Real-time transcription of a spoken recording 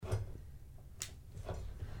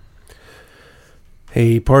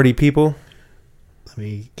Hey, party people. Let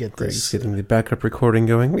me get Greg's this. getting the backup recording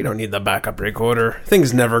going. We don't need the backup recorder.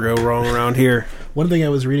 Things never go wrong around here. One thing I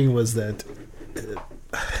was reading was that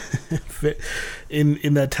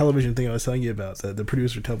in that television thing I was telling you about, the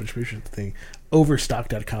television producer thing,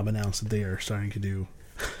 Overstock.com announced that they are starting to do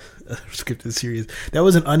a scripted series. That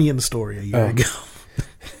was an Onion story a year ago.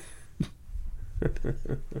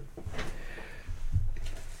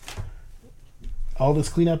 All this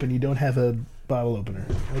cleanup and you don't have a bottle opener.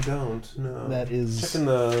 I don't, no. That is... Check in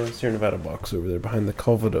the Sierra Nevada box over there behind the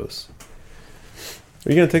Calvados. Are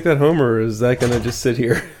you going to take that home, or is that going to just sit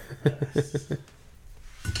here?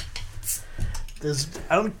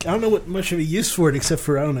 I don't know what much of a use for it, except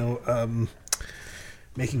for, I don't know,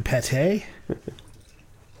 making pate.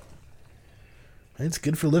 It's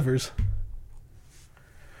good for livers.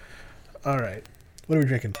 All right. What are we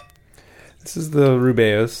drinking? This is the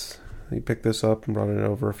Rubaeus. You picked this up and brought it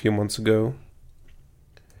over a few months ago.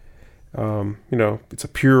 It's a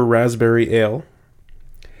pure raspberry ale.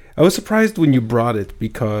 I was surprised when you brought it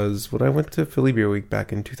because when I went to Philly Beer Week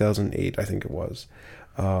back in 2008, I think it was,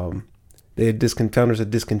 Founders had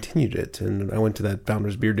discontinued it, and I went to that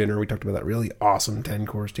Founders Beer Dinner. We talked about that really awesome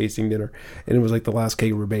 10-course tasting dinner, and it was like the last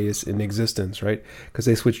keg Rubaeus in existence, right? Because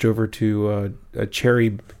they switched over to a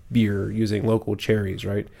cherry beer using local cherries,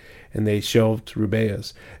 right? And they shelved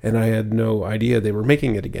Rubaeus, and I had no idea they were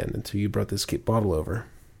making it again until you brought this bottle over.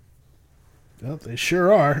 Well, they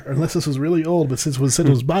sure are, unless this was really old, but since it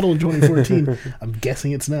was bottled in 2014, I'm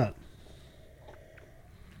guessing it's not.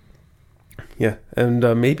 Yeah, and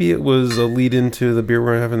maybe it was a lead into the beer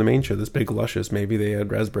we're having the main show, this Big Luscious. Maybe they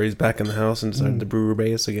had raspberries back in the house and decided to brew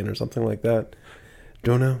Rubaeus again or something like that.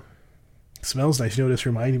 Don't know. It smells nice. You know what this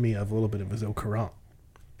reminded me of a little bit of his Au Courant.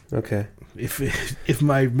 Okay. If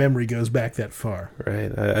my memory goes back that far.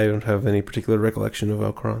 Right. I don't have any particular recollection of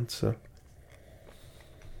Au Courant, so...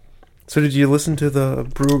 So did you listen to the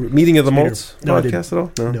Meeting of the Malts podcast at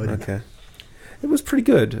all? No, I didn't. Okay. It was pretty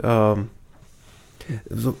good. So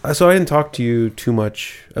I didn't talk to you too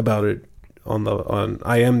much about it on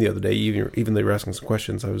IM the other day. Even though you were asking some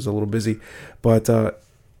questions, I was a little busy. But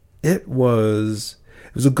it was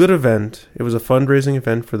a good event. It was a fundraising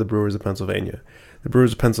event for the Brewers of Pennsylvania. The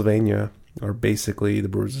Brewers of Pennsylvania are basically the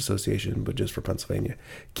Brewers Association, but just for Pennsylvania.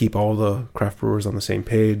 Keep all the craft brewers on the same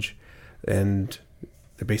page, and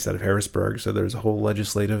they're based out of Harrisburg, so there's a whole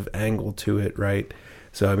legislative angle to it, right?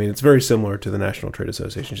 So, I mean, it's very similar to the National Trade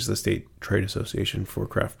Association, just the state trade association for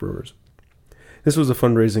craft brewers. This was a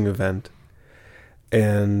fundraising event,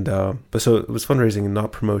 and so it was fundraising and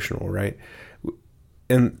not promotional, right?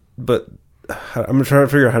 But I'm trying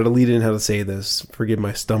to figure out how to lead in, how to say this. Forgive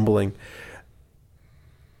my stumbling.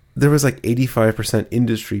 There was like 85%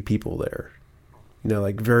 industry people there.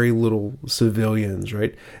 Like very little civilians,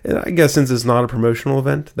 right? And I guess since it's not a promotional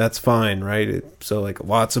event, that's fine, right? So like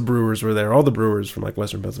lots of brewers were there. All the brewers from like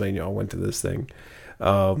Western Pennsylvania all went to this thing.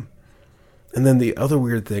 And then the other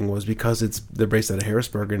weird thing was because they're based out of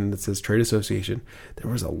Harrisburg and it says trade association,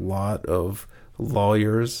 there was a lot of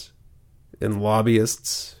lawyers and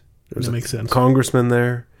lobbyists. There was that makes sense. Congressman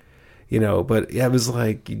there, but yeah, it was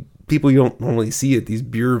like... people you don't normally see at these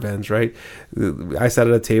beer events, right? I sat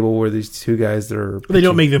at a table where these two guys that are... They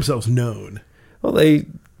don't make themselves known. Well, they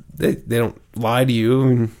don't lie to you.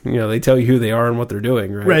 And, they tell you who they are and what they're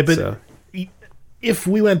doing, right? Right, but if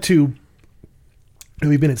we went to...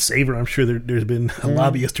 We've been at Savor, I'm sure there's been a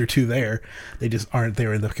lobbyist or two there. They just aren't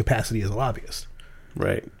there in the capacity as a lobbyist.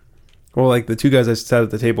 Right. Well, like the two guys I sat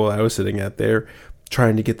at the table I was sitting at, they're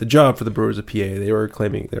trying to get the job for the Brewers of PA. They were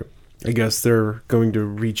claiming I guess they're going to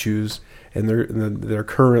re-choose, and their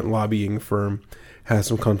current lobbying firm has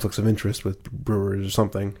some conflicts of interest with brewers or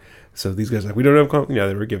something. So these guys are like, we don't have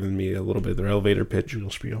they were giving me a little bit of their elevator pitch, little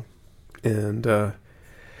spiel, and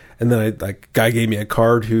then guy gave me a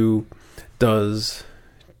card who does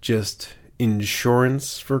just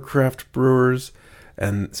insurance for craft brewers,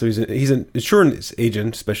 and so he's an insurance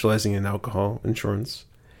agent specializing in alcohol insurance,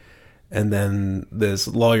 and then this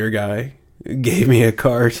lawyer guy gave me a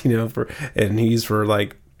card, and he's for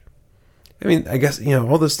like, I mean, I guess,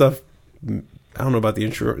 all this stuff, I don't know about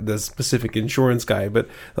the specific insurance guy, but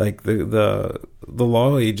like the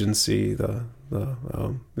law agency, the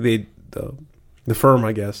firm,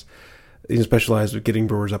 I guess, specialized with getting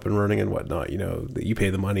brewers up and running and whatnot, that you pay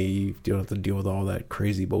the money, you don't have to deal with all that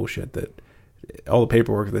crazy bullshit all the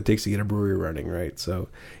paperwork that it takes to get a brewery running, right? So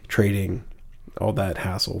trading, all that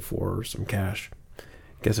hassle for some cash.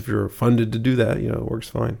 Guess if you're funded to do that, it works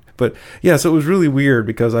fine. But yeah, so it was really weird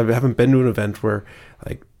because I haven't been to an event where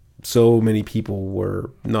like so many people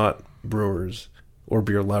were not brewers or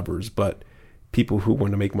beer lovers, but people who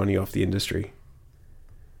want to make money off the industry.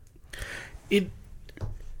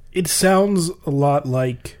 It sounds a lot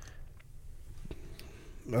like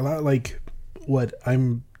what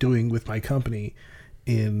I'm doing with my company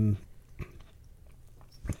in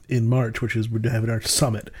March, which is we're having our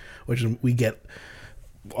summit, which is we get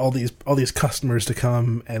all these customers to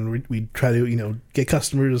come, and we try to get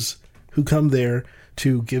customers who come there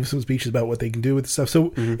to give some speeches about what they can do with the stuff.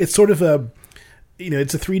 So it's sort of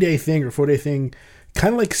it's a 3-day thing or 4-day thing,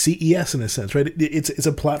 kind of like CES in a sense, right? It's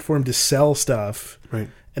a platform to sell stuff, right,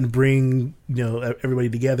 and bring everybody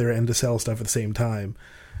together and to sell stuff at the same time.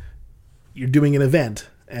 You're doing an event,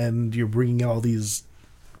 and you're bringing all these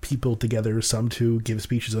people together, some to give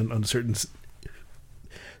speeches on certain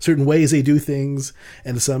ways they do things,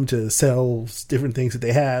 and some to sell different things that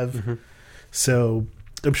they have. Mm-hmm. So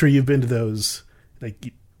I'm sure you've been to those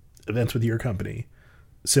like events with your company,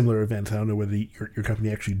 similar events. I don't know whether your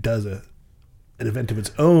company actually does an event of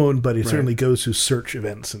its own, but it certainly goes to search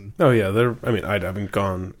events. And I haven't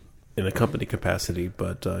gone in a company capacity,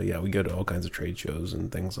 but we go to all kinds of trade shows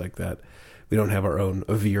and things like that. We don't have our own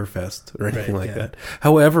Avere Fest or anything like that.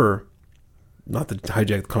 However, not to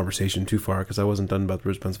hijack the conversation too far, because I wasn't done about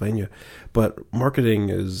Brewers, Pennsylvania, but marketing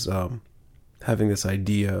is having this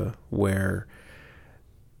idea where,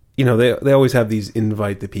 they always have these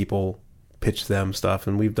invite the people, pitch them stuff,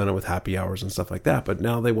 and we've done it with happy hours and stuff like that, but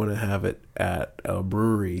now they want to have it at a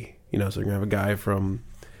brewery, so you're going to have a guy from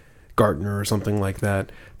Gartner or something like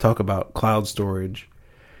that talk about cloud storage.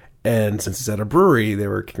 And since it's at a brewery, they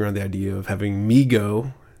were kicking around the idea of having me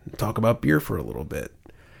go and talk about beer for a little bit.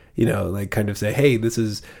 Kind of say, hey, this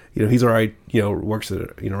is, he's our, works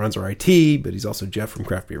at, runs our IT, but he's also Jeff from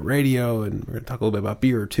Craft Beer Radio, and we're going to talk a little bit about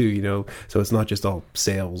beer too, so it's not just all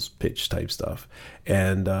sales pitch type stuff.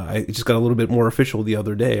 And I just got a little bit more official the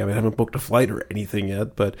other day. I mean, I haven't booked a flight or anything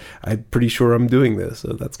yet, but I'm pretty sure I'm doing this,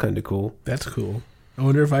 so that's kind of cool. That's cool. I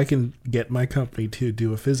wonder if I can get my company to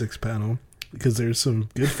do a physics panel, because there's some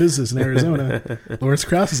good physicists in Arizona. Lawrence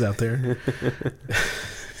Krauss is out there.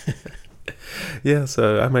 Yeah,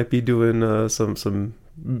 so I might be doing some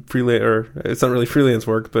freelance, or it's not really freelance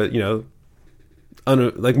work, but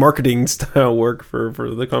like marketing style work for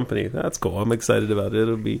the company. That's cool. I'm excited about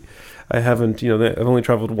it. I've only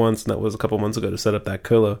traveled once, and that was a couple months ago to set up that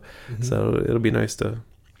colo. Mm-hmm. So it'll be nice to.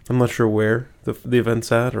 I'm not sure where the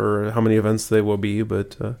event's at or how many events they will be,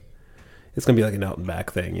 but it's gonna be like an out and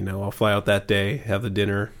back thing. I'll fly out that day, have the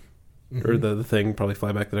dinner, mm-hmm. or the thing, probably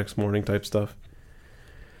fly back the next morning type stuff.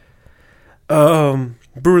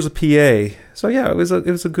 Brewers of PA. So yeah, it was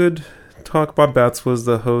a good talk. Bob Batts was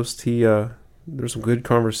the host. There were some good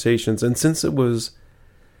conversations, and since it was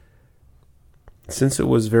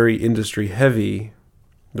very industry heavy,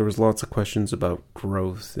 there was lots of questions about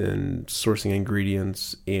growth and sourcing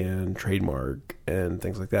ingredients and trademark and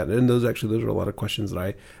things like that. And those are a lot of questions that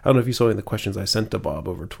I don't know if you saw any of the questions I sent to Bob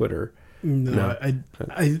over Twitter. No.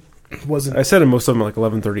 I wasn't. I sent him most of them at like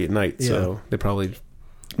 11:30 at night, so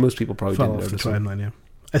most people probably didn't off the notice timeline. Yeah,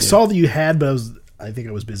 I saw that you had, but I think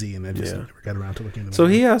I was busy and I just never got around to looking at them. So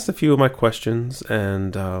he asked a few of my questions,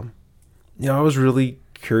 and I was really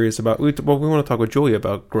curious about. We want to talk with Julia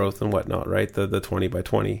about growth and whatnot, right? The 20 by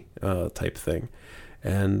 20 type thing,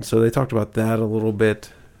 and so they talked about that a little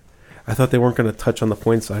bit. I thought they weren't going to touch on the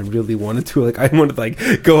points I really wanted to. Like, I wanted to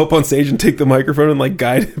like go up on stage and take the microphone and like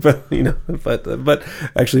guide, but but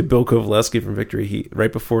actually, Bill Kovaleski from Victory, he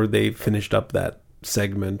right before they finished up that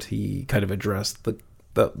segment, he kind of addressed the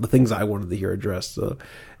things I wanted to hear addressed. So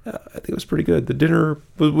I think it was pretty good. The dinner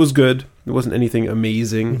was good. It wasn't anything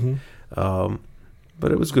amazing,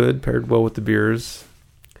 but it was good. Paired well with the beers.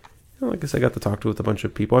 Like I said, I got to talk with a bunch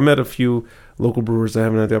of people. I met a few local brewers I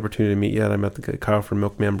haven't had the opportunity to meet yet. I met the guy Kyle from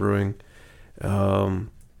Milkman Brewing. Trying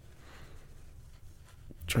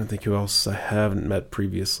to think who else I haven't met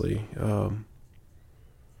previously.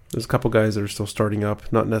 There's a couple guys that are still starting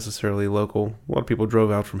up, not necessarily local. A lot of people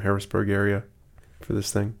drove out from Harrisburg area for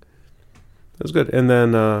this thing. It was good. And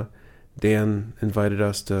then Dan invited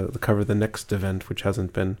us to cover the next event, which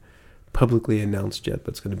hasn't been publicly announced yet, but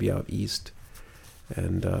it's going to be out east.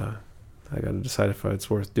 And I got to decide if it's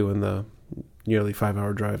worth doing the nearly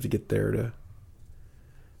 5-hour drive to get there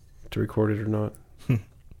to record it or not.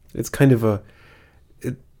 It's kind of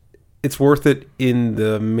it's worth it in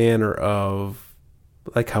the manner of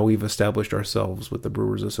like how we've established ourselves with the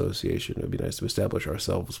Brewers Association. It would be nice to establish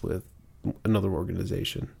ourselves with another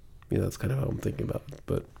organization. That's kind of how I'm thinking about it,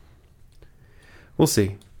 but we'll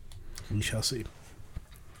see. We shall see.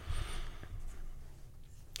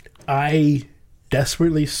 I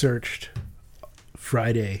desperately searched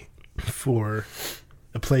Friday for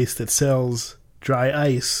a place that sells dry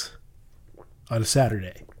ice on a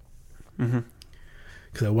Saturday. Mm-hmm.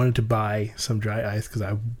 because I wanted to buy some dry ice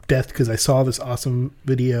because I saw this awesome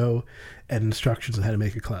video and instructions on how to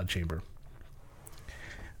make a cloud chamber.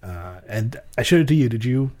 And I showed it to you. Did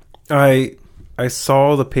you? I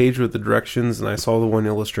saw the page with the directions and I saw the one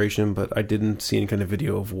illustration, but I didn't see any kind of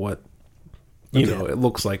video of what it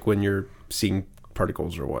looks like when you're seeing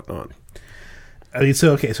particles or whatnot.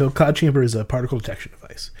 So cloud chamber is a particle detection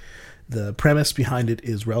device. The premise behind it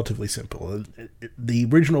is relatively simple. The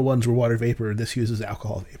original ones were water vapor. This uses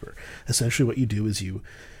alcohol vapor. Essentially what you do is you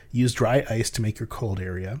use dry ice to make your cold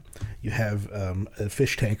area. You have a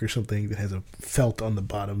fish tank or something that has a felt on the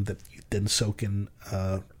bottom that you then soak in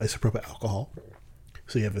isopropyl alcohol.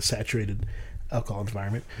 So you have a saturated alcohol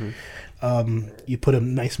environment. You put a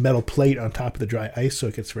nice metal plate on top of the dry ice so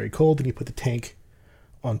it gets very cold, and you put the tank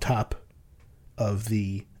on top of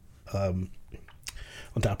the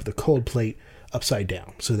cold plate upside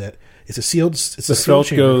down, so that it's a sealed. It's the felt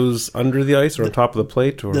goes under the ice or on top of the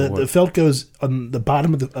plate, or the felt goes on the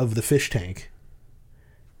bottom of the fish tank,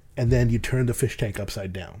 and then you turn the fish tank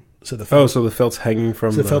upside down. So the felt, so the felt's hanging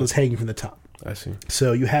from the felt is hanging from the top. I see.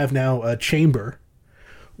 So you have now a chamber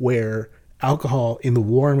where alcohol in the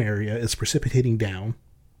warm area is precipitating down,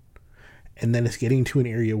 and then it's getting to an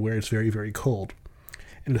area where it's very, very cold,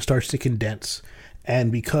 and it starts to condense.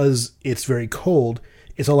 And because it's very cold,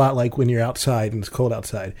 it's a lot like when you're outside and it's cold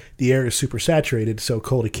outside. The air is super saturated, so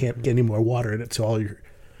cold it can't get any more water in it, so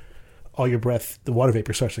all your breath, the water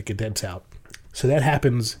vapor starts to condense out. So that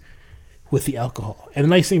happens with the alcohol. And the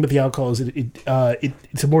nice thing about the alcohol is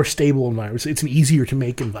it's a more stable environment. So it's an easier to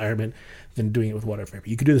make environment than doing it with water vapor.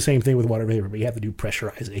 You could do the same thing with water vapor, but you have to do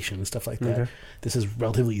pressurization and stuff like that. Okay. This is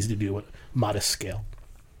relatively easy to do at modest scale.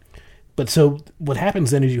 But so what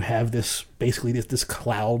happens then is you have this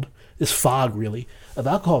cloud, this fog really, of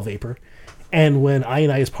alcohol vapor. And when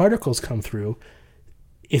ionized particles come through,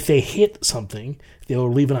 if they hit something, they'll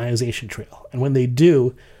leave an ionization trail. And when they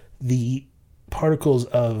do, the particles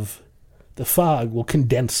of the fog will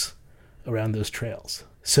condense around those trails.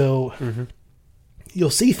 So you'll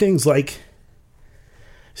see things like,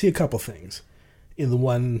 a couple things in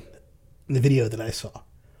the video that I saw.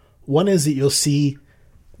 One is that you'll see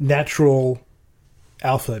natural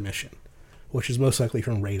alpha emission, which is most likely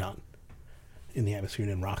from radon in the atmosphere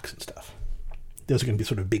and in rocks and stuff. Those are going to be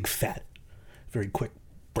sort of big, fat, very quick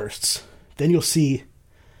bursts. Then you'll see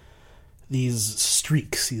these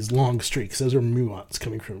streaks, these long streaks. Those are muons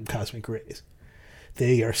coming from cosmic rays.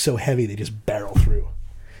 They are so heavy they just barrel through.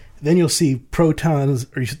 Then you'll see you'll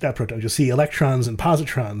see electrons and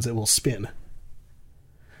positrons that will spin.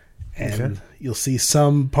 And you'll see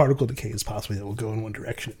some particle decays possibly that will go in one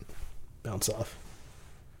direction, bounce off.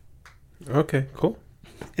 Okay, cool.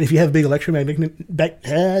 And if you have a big electromagnetic...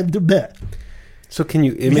 So can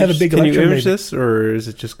you image this, or is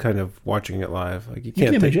it just kind of watching it live? Like you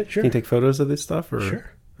can image it, sure. Can you take photos of this stuff? Or?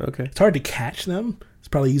 Sure. Okay. It's hard to catch them. It's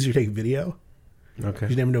probably easier to take video. Okay.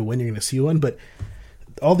 You never know when you're going to see one, but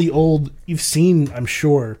all the old... You've seen, I'm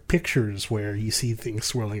sure, pictures where you see things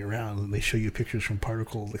swirling around, and they show you pictures from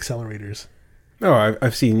particle accelerators. Oh,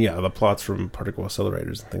 I've seen, the plots from particle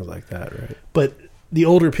accelerators and things like that, right? But the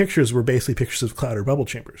older pictures were basically pictures of cloud or bubble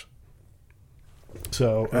chambers.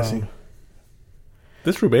 So... I see.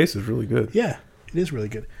 This Roubaix is really good. Yeah, it is really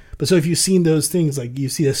good. But so if you've seen those things, like you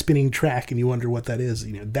see a spinning track and you wonder what that is,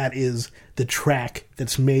 that is the track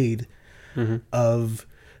that's made of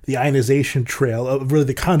the ionization trail, of really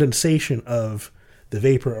the condensation of the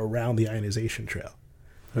vapor around the ionization trail.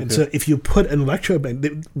 Okay. And so if you put an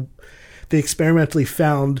electromagnet, they experimentally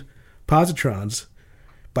found positrons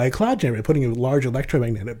by a cloud chamber, putting a large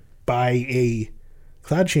electromagnet by a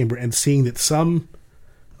cloud chamber and seeing that some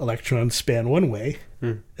electrons span one way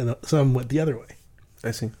and some went the other way. I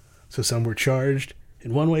see. So some were charged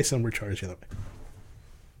in one way, some were charged the other way.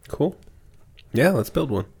 Cool. Yeah, let's build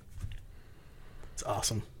one. It's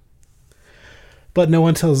awesome. But no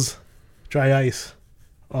one sells dry ice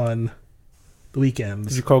on the weekends.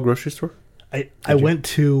 Did you call a grocery store? I went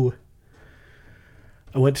to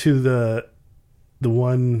the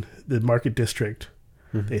market district.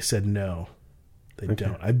 They said no. They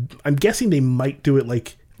don't. I'm guessing they might do it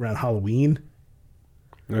like around Halloween.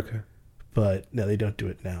 Okay. But no, they don't do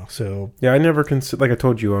it now. So yeah, I never like I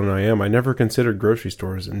told you on I never considered grocery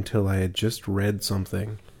stores until I had just read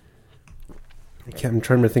something. I'm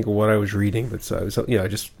trying to think of what I was reading, but I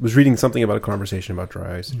just was reading something about a conversation about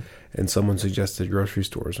dry ice, and someone suggested grocery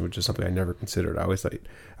stores, which is something I never considered. I was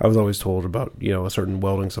always told about a certain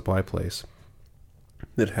welding supply place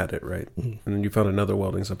that had it, right? And then you found another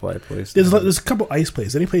welding supply place. There's a couple ice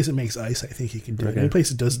places. Any place that makes ice, I think you can do it. Any place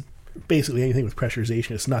that does basically anything with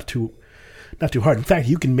pressurization, it's not too hard. In fact,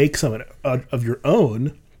 you can make some of your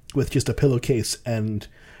own with just a pillowcase and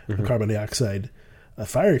a carbon dioxide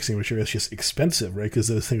fire extinguisher. It's just expensive, right? Because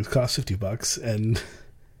those things cost $50, and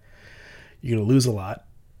you're going to lose a lot,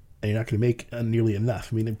 and you're not going to make nearly enough.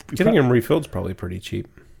 I mean, getting them refilled is probably pretty cheap.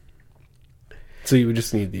 So you would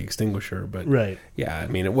just need the extinguisher, but right. Yeah, I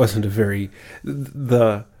mean, it wasn't a very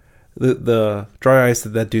the dry ice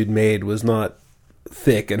that dude made was not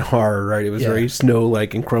thick and hard, right? It was very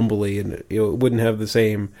snow-like and crumbly, and it wouldn't have the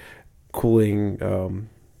same cooling.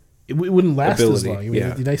 It wouldn't last ability. as long. I mean,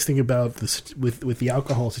 the nice thing about this with the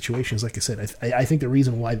alcohol situation is, like I said, I think the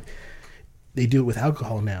reason why they do it with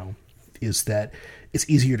alcohol now is that it's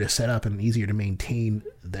easier to set up and easier to maintain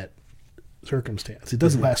that circumstance. It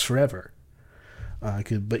doesn't last forever.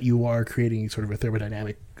 But you are creating sort of a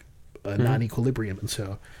thermodynamic non-equilibrium, and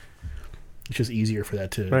so it's just easier for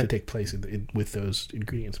that to take place with those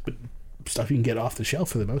ingredients. But stuff you can get off the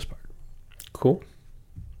shelf for the most part. Cool.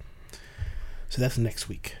 So that's next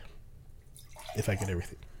week, if I get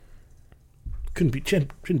everything.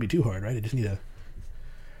 Shouldn't be too hard, right? I just need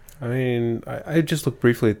I mean, I just looked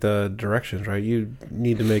briefly at the directions, right? You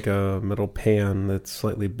need to make a metal pan that's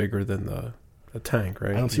slightly bigger than the tank,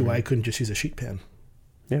 right? I don't see why I couldn't just use a sheet pan.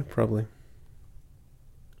 Yeah, probably.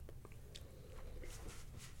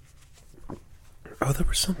 Oh, there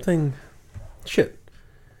was something. Shit.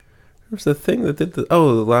 There was the thing that did the. Oh,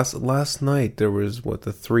 last night there was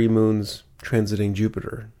the 3 moons transiting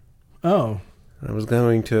Jupiter. Oh. And I was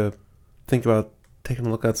going to think about taking a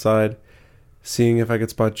look outside, seeing if I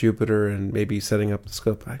could spot Jupiter, and maybe setting up the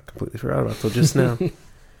scope. I completely forgot about it till just now.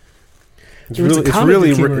 It's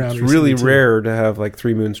really rare to have like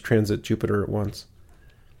 3 moons transit Jupiter at once.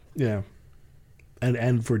 Yeah,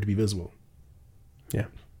 and for it to be visible. Yeah.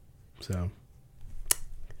 So,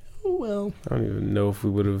 well, I don't even know if we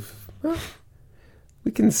would have. Well,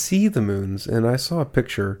 we can see the moons, and I saw a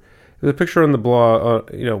picture. It was a picture on the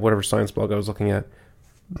blog, whatever science blog I was looking at.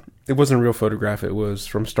 It wasn't a real photograph. It was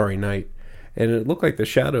from Starry Night, and it looked like the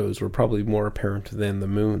shadows were probably more apparent than the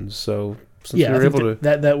moons. So, since we were able to,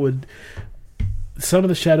 that would. Some of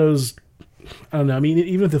the shadows, I don't know. I mean,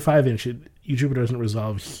 even with the 5-inch, Jupiter doesn't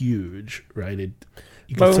resolve huge, right?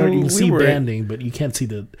 You can see banding, but you can't see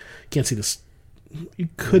the. You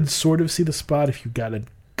could sort of see the spot if you got a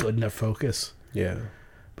good enough focus. Yeah,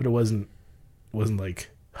 but it wasn't like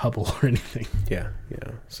Hubble or anything. Yeah.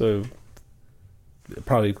 So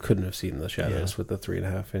probably couldn't have seen the shadows with the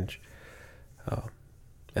 3.5-inch.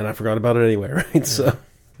 And I forgot about it anyway, right? Yeah. So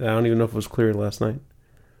I don't even know if it was clear last night.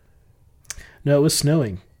 No, it was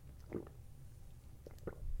snowing.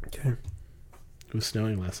 Okay. It was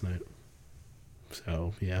snowing last night.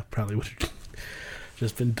 So yeah, probably would have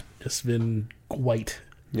just been white.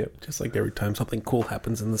 Yep, just like every time something cool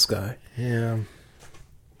happens in the sky. Yeah.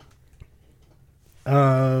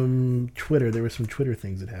 Twitter. There were some Twitter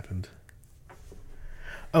things that happened.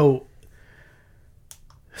 Oh.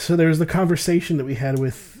 So there was the conversation that we had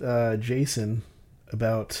with Jason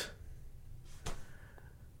about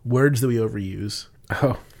words that we overuse.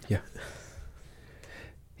 Oh, yeah.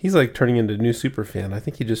 He's like turning into a new super fan. I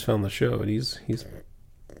think he just found the show, and he's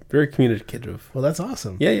very communicative. Well, that's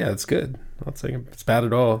awesome. Yeah, it's good. I'm not saying it's bad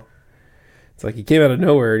at all. It's like he came out of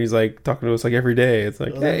nowhere, and he's like talking to us like every day. It's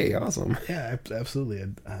like, hey, awesome. Yeah, absolutely.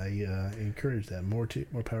 I encourage that. More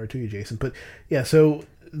power to you, Jason. But yeah, so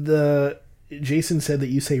Jason said that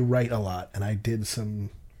you say right a lot, and I just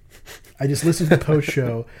listened to the post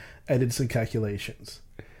show. I did some calculations.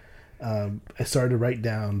 I started to write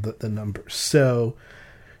down the numbers. So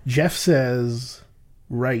Jeff says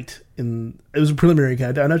right it was a preliminary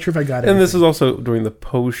count. I'm not sure if I got it. And this is also during the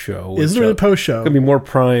post show. Is during the post show. Going to be more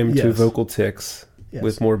primed to vocal tics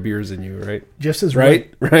with more beers in you, right? Jeff says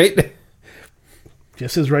right. Jeff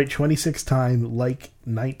says right 26 times, like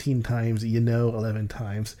 19 times, 11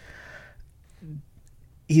 times.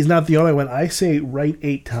 He's not the only one. I say right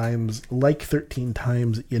 8 times, like 13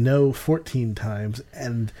 times, 14 times,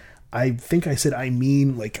 and I think I said I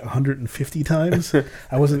mean like 150 times.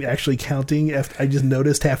 I wasn't actually counting. I just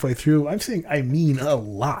noticed halfway through. I'm saying I mean a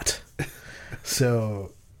lot.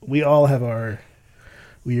 So we all have our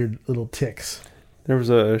weird little tics. There was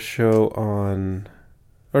a show on,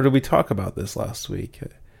 or did we talk about this last week?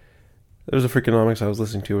 There was a Freakonomics I was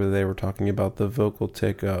listening to where they were talking about the vocal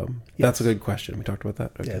tic. Yes. That's a good question. We talked about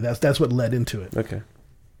that. Okay. Yeah, that's what led into it. Okay.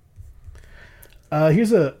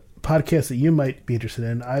 Here's a podcast that you might be interested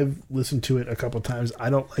in. I've listened to it a couple times.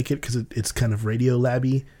 I don't like it because it's kind of Radio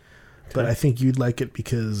Labby, but I think you'd like it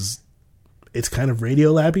because it's kind of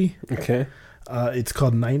Radio Labby. Okay. It's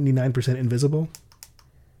called 99% Invisible.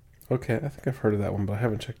 Okay, I think I've heard of that one, but I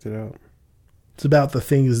haven't checked it out. It's about the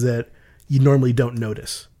things that you normally don't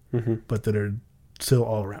notice, Mm-hmm. but that are still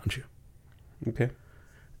all around you. Okay.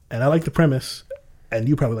 And I like the premise, and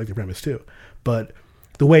you probably like the premise too. But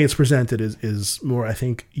the way it's presented is more, I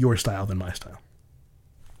think, your style than my style.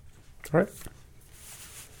 All right.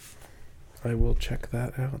 I will check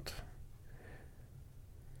that out.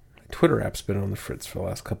 My Twitter app's been on the fritz for the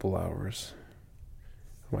last couple hours.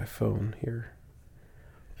 My phone here.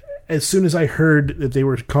 As soon as I heard that they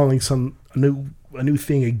were calling a new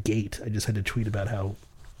thing a gate, I just had to tweet about how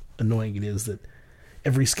annoying it is that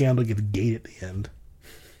every scandal gets gate at the end.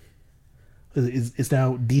 It's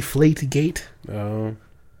now Deflate Gate. Oh.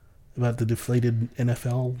 About the deflated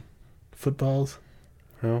NFL footballs.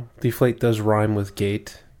 Well, deflate does rhyme with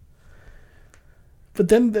gate. But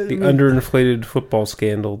then The underinflated football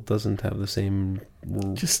scandal doesn't have the same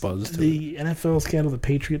just buzz to it. the NFL scandal, the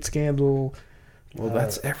Patriot scandal. Well,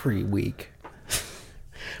 that's every week.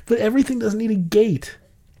 But everything doesn't need a gate.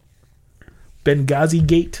 Benghazi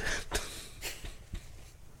Gate.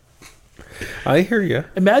 I hear you.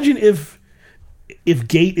 Imagine if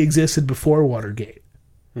Gate existed before Watergate.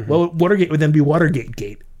 Mm-hmm. Well, Watergate would then be Watergate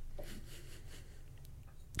Gate.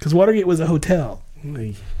 Because Watergate was a hotel.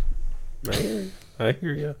 I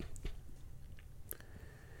hear you.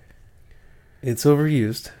 It's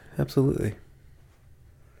overused, absolutely.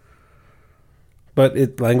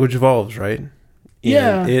 But language evolves, right? And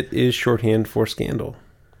Yeah. it is shorthand for scandal.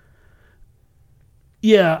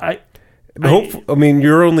 Yeah, I mean,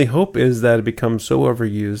 your only hope is that it becomes so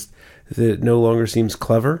overused that it no longer seems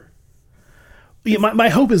clever. Yeah, my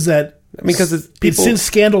hope is that Because it's people. since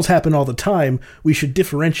scandals happen all the time, we should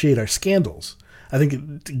differentiate our scandals. I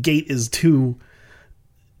think Gate is too.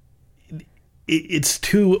 It's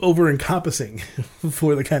too over-encompassing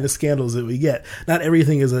for the kind of scandals that we get. Not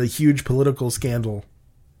everything is a huge political scandal.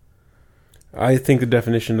 I think the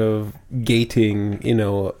definition of gating,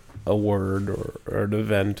 a word or an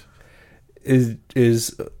event, is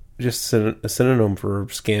just a synonym for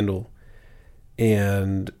scandal,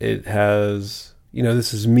 and it has.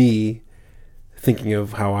 This is me thinking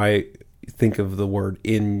of how I think of the word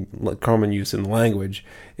in common use in language.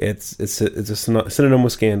 It's a synonym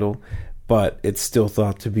with scandal, but it's still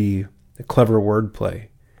thought to be a clever wordplay.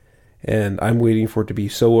 And I'm waiting for it to be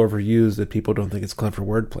so overused that people don't think it's clever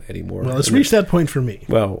wordplay anymore. Well, it's reached that point for me.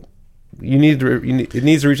 Well, it needs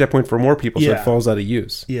to reach that point for more people, so Yeah. it falls out of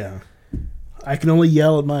use. Yeah, I can only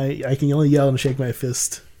yell and shake my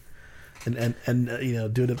fist, and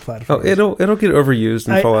do it at platforms. Oh, it'll get overused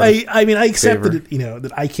and fall out. I mean, I accept favor. that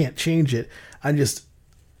that I can't change it. I'm just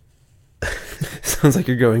Sounds like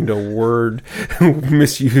you're going to Word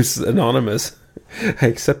Misuse Anonymous. I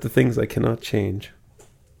accept the things I cannot change.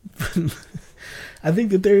 I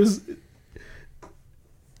think that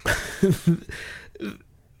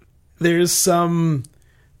there's some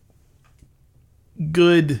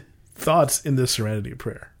good thoughts in the Serenity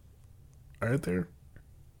Prayer, aren't there?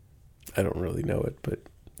 I don't really know it, but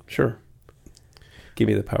sure. Give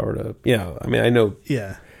me the power to... Yeah, I mean, I know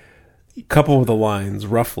Yeah. a couple of the lines,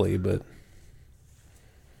 roughly, but...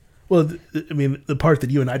 Well, I mean, the part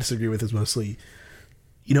that you and I disagree with is mostly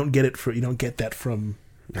you don't get that from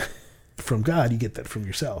God. You get that from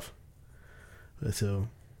yourself. So,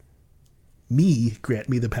 grant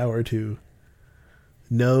me the power to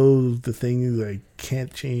know the things I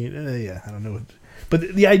can't change. Yeah, I don't know,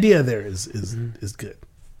 but the idea there is good.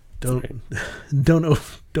 Don't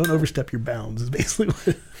overstep your bounds. Is basically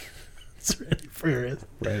what Serenity Prayer is.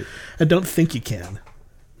 Right. And don't think you can,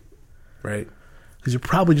 Right. because you're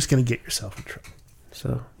probably just going to get yourself in trouble.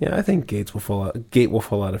 So, yeah, I think Gate will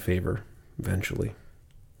fall out of favor eventually.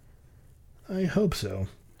 I hope so.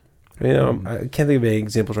 I can't think of any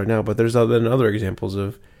examples right now, but there's been other examples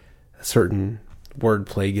of a certain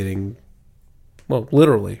wordplay getting, well,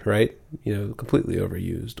 literally, right? Completely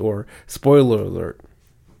overused. Or, spoiler alert.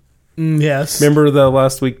 Yes. Remember the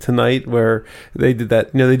last week tonight where they did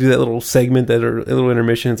that, they do that little segment, that little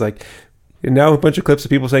intermission. It's like, and now a bunch of clips of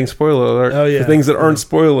people saying spoiler alert for things that aren't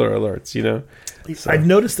spoiler alerts, So. I've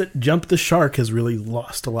noticed that Jump the Shark has really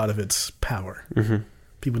lost a lot of its power. Mm-hmm.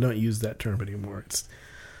 People don't use that term anymore. It's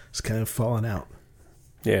kind of fallen out.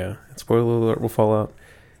 Yeah, spoiler alert will fall out.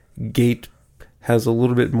 Gate has a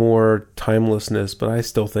little bit more timelessness, but I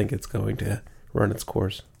still think it's going to run its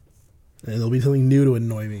course. And there'll be something new to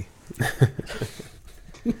annoy me.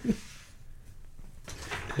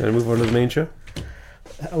 Gonna move on to the main show?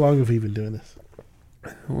 How long have we been doing this?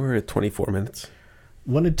 We're at 24 minutes.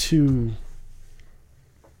 How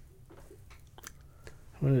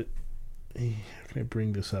can I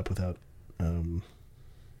bring this up without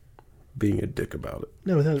being a dick about it.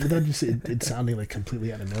 No, without just it sounding like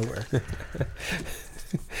completely out of nowhere.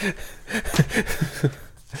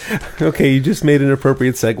 Okay, you just made an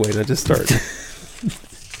appropriate segue. Now just start.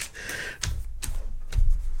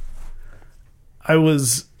 I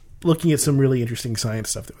was looking at some really interesting science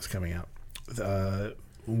stuff that was coming out.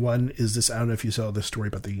 One is this, I don't know if you saw this story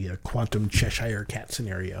about the quantum Cheshire cat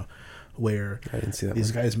scenario, where I didn't see that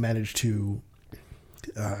these one. guys managed to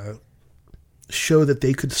show that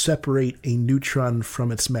they could separate a neutron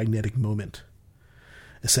from its magnetic moment.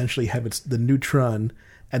 Essentially have the neutron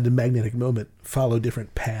and the magnetic moment follow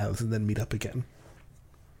different paths and then meet up again.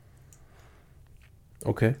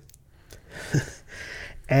 Okay.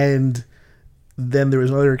 And then there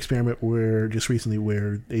was another experiment where just recently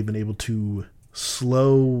where they've been able to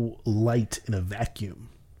slow light in a vacuum.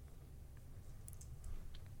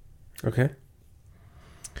 Okay.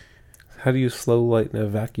 How do you slow light in a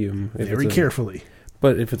vacuum? Very carefully.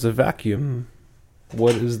 But if it's a vacuum,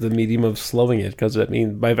 what is the medium of slowing it? Because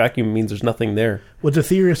by vacuum means there's nothing there. What the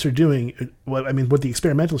theorists are doing, what the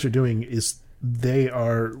experimentalists are doing is they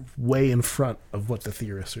are way in front of what the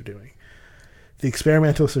theorists are doing. The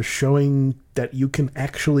experimentalists are showing that you can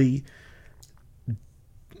actually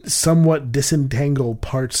somewhat disentangle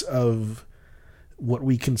parts of what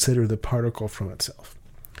we consider the particle from itself.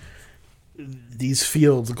 These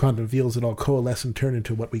fields, the quantum fields that all coalesce and turn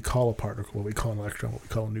into what we call a particle, what we call an electron, what we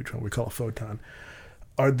call a neutron, what we call a photon,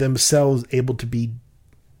 are themselves able to be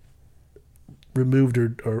removed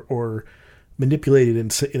or manipulated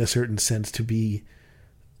in a certain sense to be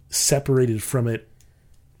separated from it,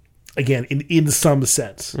 again, in some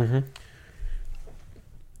sense. Mm-hmm.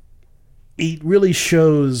 It really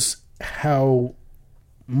shows how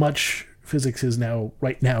much physics is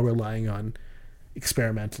right now relying on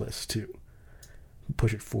experimentalists to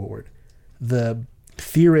push it forward. The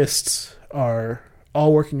theorists are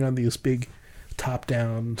all working on these big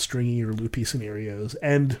top-down, stringy or loopy scenarios,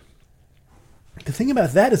 and the thing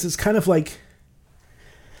about that is it's kind of like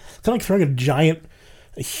throwing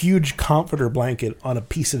a huge comforter blanket on a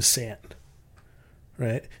piece of sand.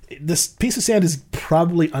 Right? This piece of sand is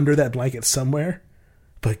probably under that blanket somewhere,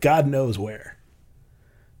 but God knows where.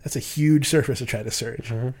 That's a huge surface to try to search.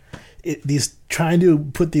 Mm-hmm. These trying to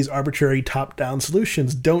put these arbitrary top-down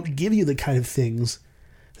solutions don't give you the kind of things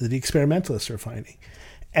that the experimentalists are finding.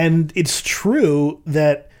 And it's true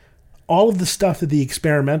that all of the stuff that the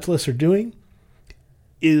experimentalists are doing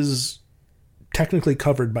is technically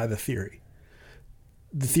covered by the theory.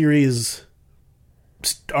 The theories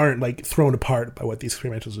aren't like thrown apart by what the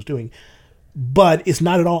experimentalists are doing, but it's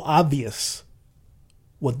not at all obvious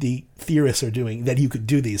what the theorists are doing that you could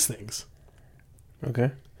do these things. Okay.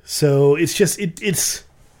 So it's just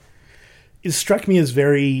it struck me as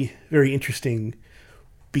very, very interesting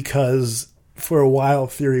because for a while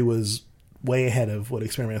theory was way ahead of what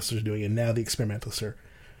experimentalists are doing, and now the experimentalists are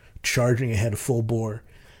charging ahead full bore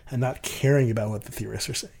and not caring about what the theorists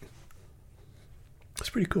are saying. It's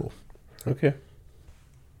pretty cool. Okay.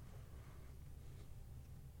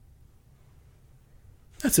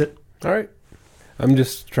 That's it. All right. I'm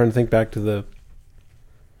just trying to think back to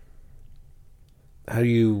how do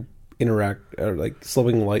you interact, or like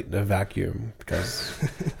slowing light in a vacuum? Because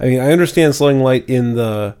I understand slowing light in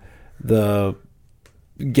the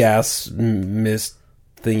gas mist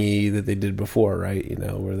thingy that they did before, right?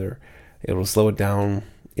 Where they're able to slow it down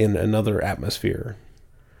in another atmosphere.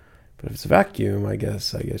 But if it's a vacuum, I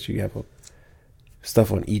guess you have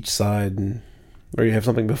stuff on each side, or you have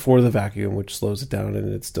something before the vacuum which slows it down,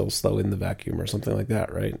 and it's still slow in the vacuum, or something like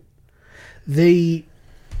that, right?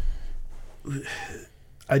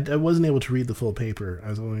 I wasn't able to read the full paper. I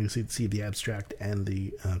was only able to see the abstract and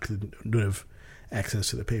because I don't have access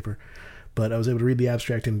to the paper. But I was able to read the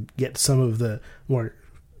abstract and get some of the more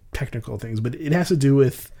technical things. But it has to do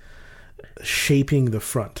with shaping the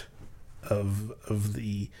front of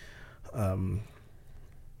the.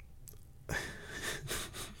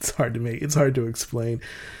 It's hard to explain. It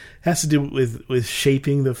has to do with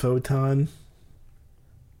shaping the photon.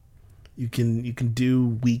 You can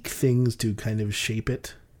do weak things to kind of shape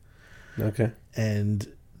it. Okay.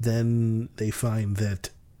 And then they find that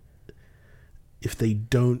if they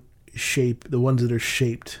don't shape, the ones that are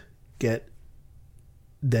shaped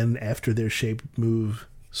then after they're shaped move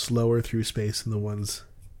slower through space than the ones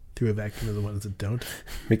through a vacuum than the ones that don't.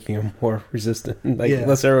 Making them more resistant,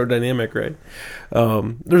 less aerodynamic, right?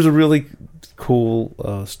 There's a really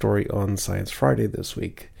cool story on Science Friday this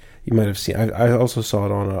week. You might have seen. I also saw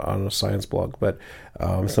it on a science blog, but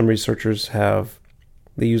some researchers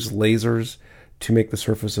they use lasers to make the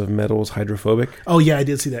surface of metals hydrophobic. Oh yeah, I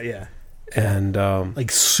did see that. Yeah, And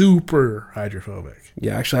like super hydrophobic.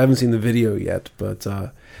 yeah, actually, I haven't seen the video yet, but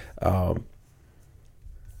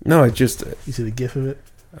no, it just You see the gif of it?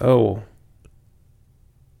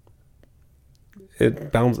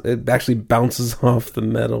 It actually bounces off the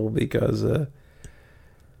metal because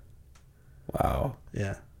wow.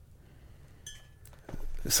 Yeah.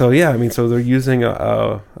 So yeah, I mean, so they're using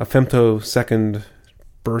a femtosecond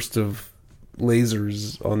burst of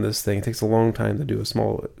lasers on this thing. It takes a long time to do a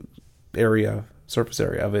small surface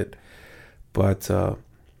area of it, but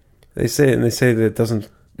they say that it doesn't.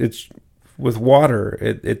 It's with water,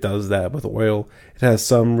 it does that. With oil, it has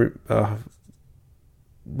some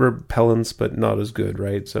repellents, but not as good,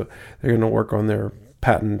 right? So they're going to work on their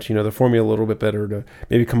patent, their formula a little bit better to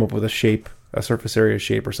maybe come up with a surface area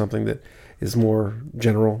shape or something that is more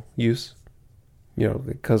general use.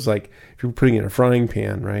 Because like if you're putting it in a frying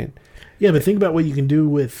pan, right? Yeah, but think about what you can do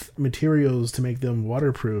with materials to make them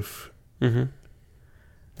waterproof. Mm-hmm.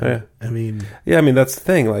 Oh, yeah. I mean, that's the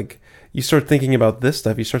thing. Like, you start thinking about this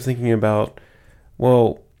stuff. You start thinking about,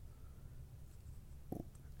 well,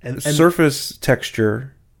 and surface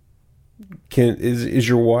texture is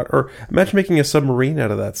your water. Or imagine making a submarine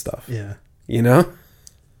out of that stuff. Yeah.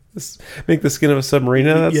 Make the skin of a submarine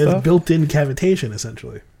out of that stuff. Built-in cavitation,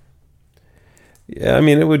 essentially. Yeah, I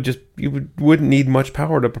mean, you wouldn't need much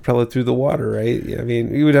power to propel it through the water, right? I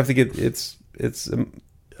mean, you would have to get its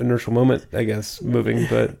inertial moment, I guess, moving,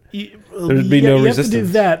 but there'd be no resistance. You have to do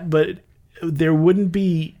that, but there wouldn't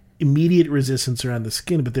be immediate resistance around the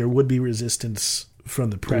skin, but there would be resistance from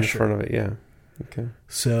the pressure. In front of it, yeah. Okay.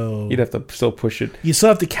 So you'd have to still push it. You still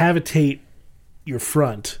have to cavitate your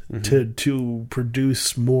front to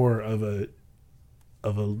produce more of a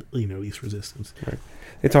least resistance. Right.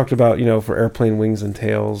 They talked about, for airplane wings and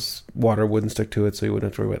tails, water wouldn't stick to it, so you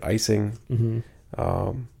wouldn't have to worry about icing.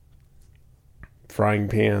 Mm-hmm. Frying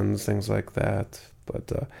pans, things like that.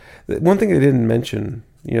 But one thing they didn't mention,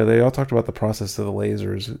 they all talked about the process of the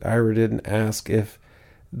lasers. Ira didn't ask if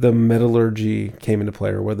the metallurgy came into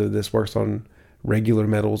play or whether this works on regular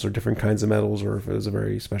metals or different kinds of metals or if it was a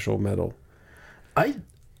very special metal.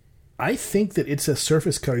 I think that it's a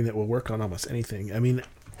surface coating that will work on almost anything. I mean,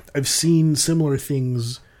 I've seen similar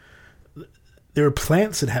things. There are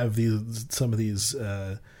plants that have some of these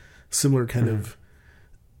similar kind of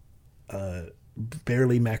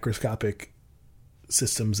barely macroscopic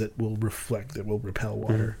systems that will repel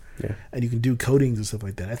water. Yeah. And you can do coatings and stuff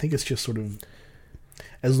like that. I think it's just sort of,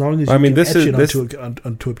 as long as you can etch it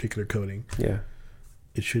onto a particular coating, yeah,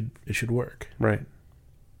 it should work. Right.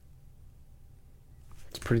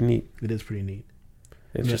 It's pretty neat. It is pretty neat.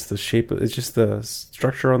 It's just the shape. It's just the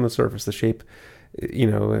structure on the surface. The shape,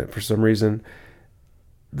 for some reason,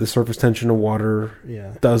 the surface tension of water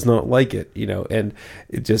does not like it. And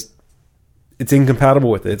it's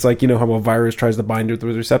incompatible with it. It's like, how a virus tries to bind with a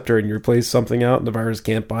receptor and you replace something out and the virus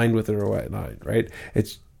can't bind with it or whatnot, right?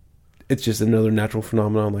 It's just another natural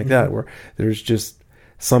phenomenon like that where there's just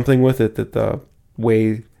something with it that the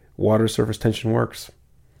way water surface tension works.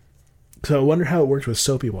 So I wonder how it works with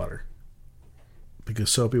soapy water.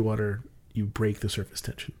 Because soapy water, you break the surface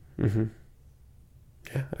tension. Mm-hmm.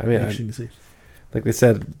 Yeah, I mean, interesting to see. Like they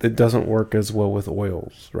said, it doesn't work as well with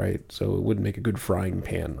oils, right? So it wouldn't make a good frying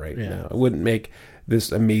pan now. It wouldn't make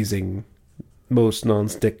this amazing, most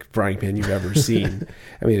non-stick frying pan you've ever seen.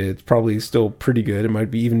 I mean, it's probably still pretty good. It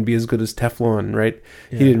might even be as good as Teflon, right?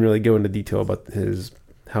 Yeah. He didn't really go into detail about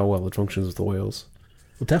how well it functions with oils.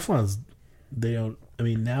 Well, Teflon's,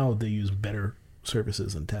 now they use better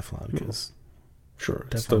surfaces than Teflon because... Sure.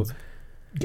 Teflon's